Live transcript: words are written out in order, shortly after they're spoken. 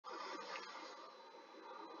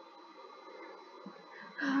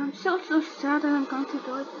I'm so sad that I'm going to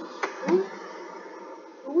die.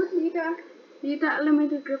 Who would lead the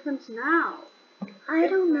Elementry Griffins now? I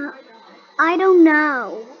don't know. I don't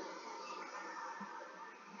know.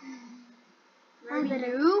 Maybe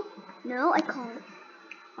you? No, I can't.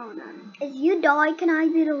 Oh no. If you die, can I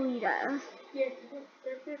be the leader? Yes.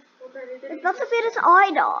 If that's a bit as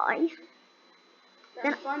I die.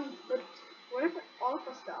 That's funny, but what if all of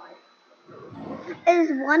us die?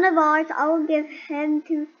 Is one of ours, I will give him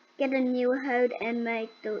to get a new hood and and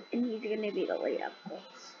he's gonna be the leader, of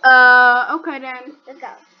course. Okay then. Let's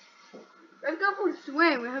go. Let's go for a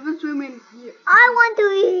swim. We haven't swum in years. I want to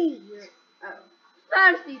eat. Oh.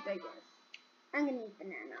 Let's eat, I guess. I'm gonna eat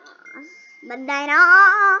bananas. Banana.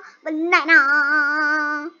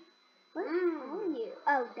 Where are you?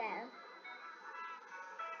 Oh, there.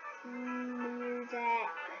 Music.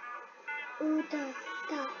 Ooh, da.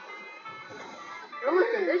 Oh,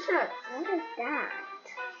 it's delicious. What is that?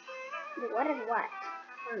 What is what?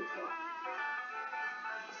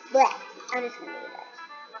 Blech. I'm just gonna eat it.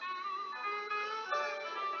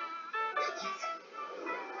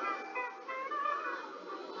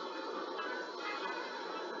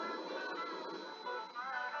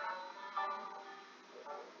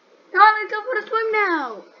 Come on, let's go for a swim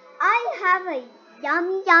now. I have a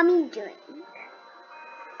yummy drink.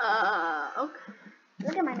 Okay.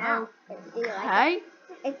 Look at my mouth. Do you like Hey.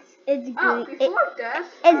 it? It's green. Oh, before this.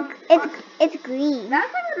 It's green.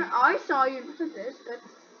 Last time when I saw you look at this, that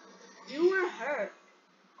you were hurt.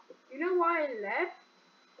 You know why I left?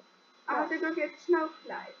 I had to go get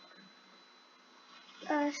snowflake.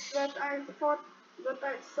 But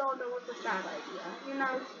I saw that was a bad idea. You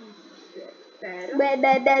know, it's bad.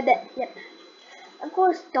 Yep. Of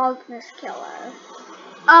course, darkness killer.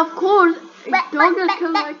 Of course, darkness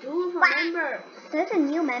killer. I do remember. There's a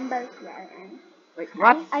new member here. Wait,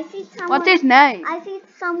 what? I see someone. What's his name? I see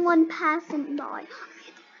someone passing by.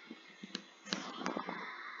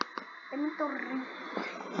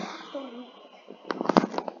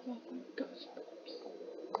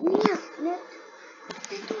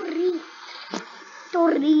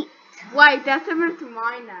 Wait, that's different to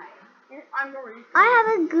my name. I'm Dorito. I have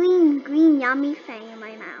a green yummy thing in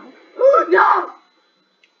my mouth. No!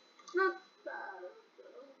 Not that.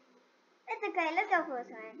 It's okay, let's go for a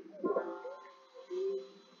swim.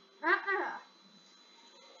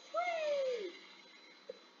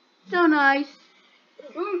 So nice.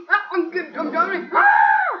 I'm good. I'm drowning.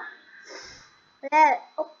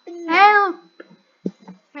 Open Help!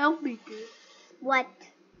 Help me, dude. What?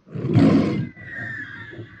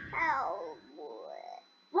 Help.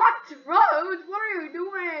 What, Rose? What are you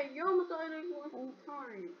doing? You almost died like 1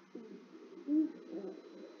 time. You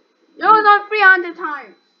almost died 300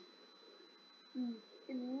 times.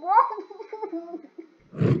 What?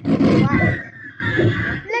 Look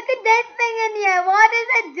at this thing in here. What is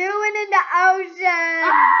it doing in the ocean?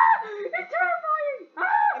 It's terrifying.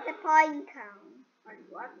 It's a pine cone. Like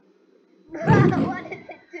what? What is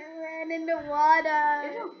it doing in the water?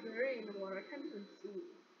 It's so blurry in the water. I can't even see.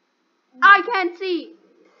 I can't see.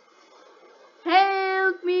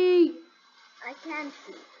 Help me. I can't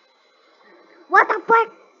see. What the fuck?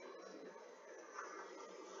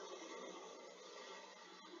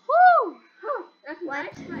 Woo! That's What?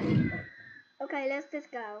 nice, man. Okay, let's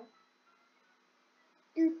just go.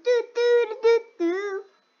 Do do do do do.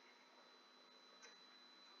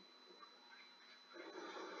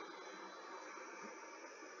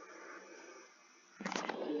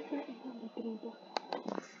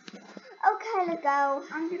 Okay, let's go.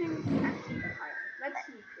 I'm getting actually tired. Let's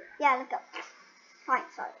see here. Yeah, let's go. Fine,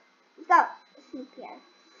 sorry. Let's go. Sneak here.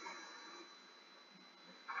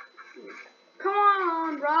 Come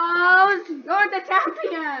on, Rose. You're the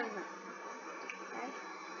champion.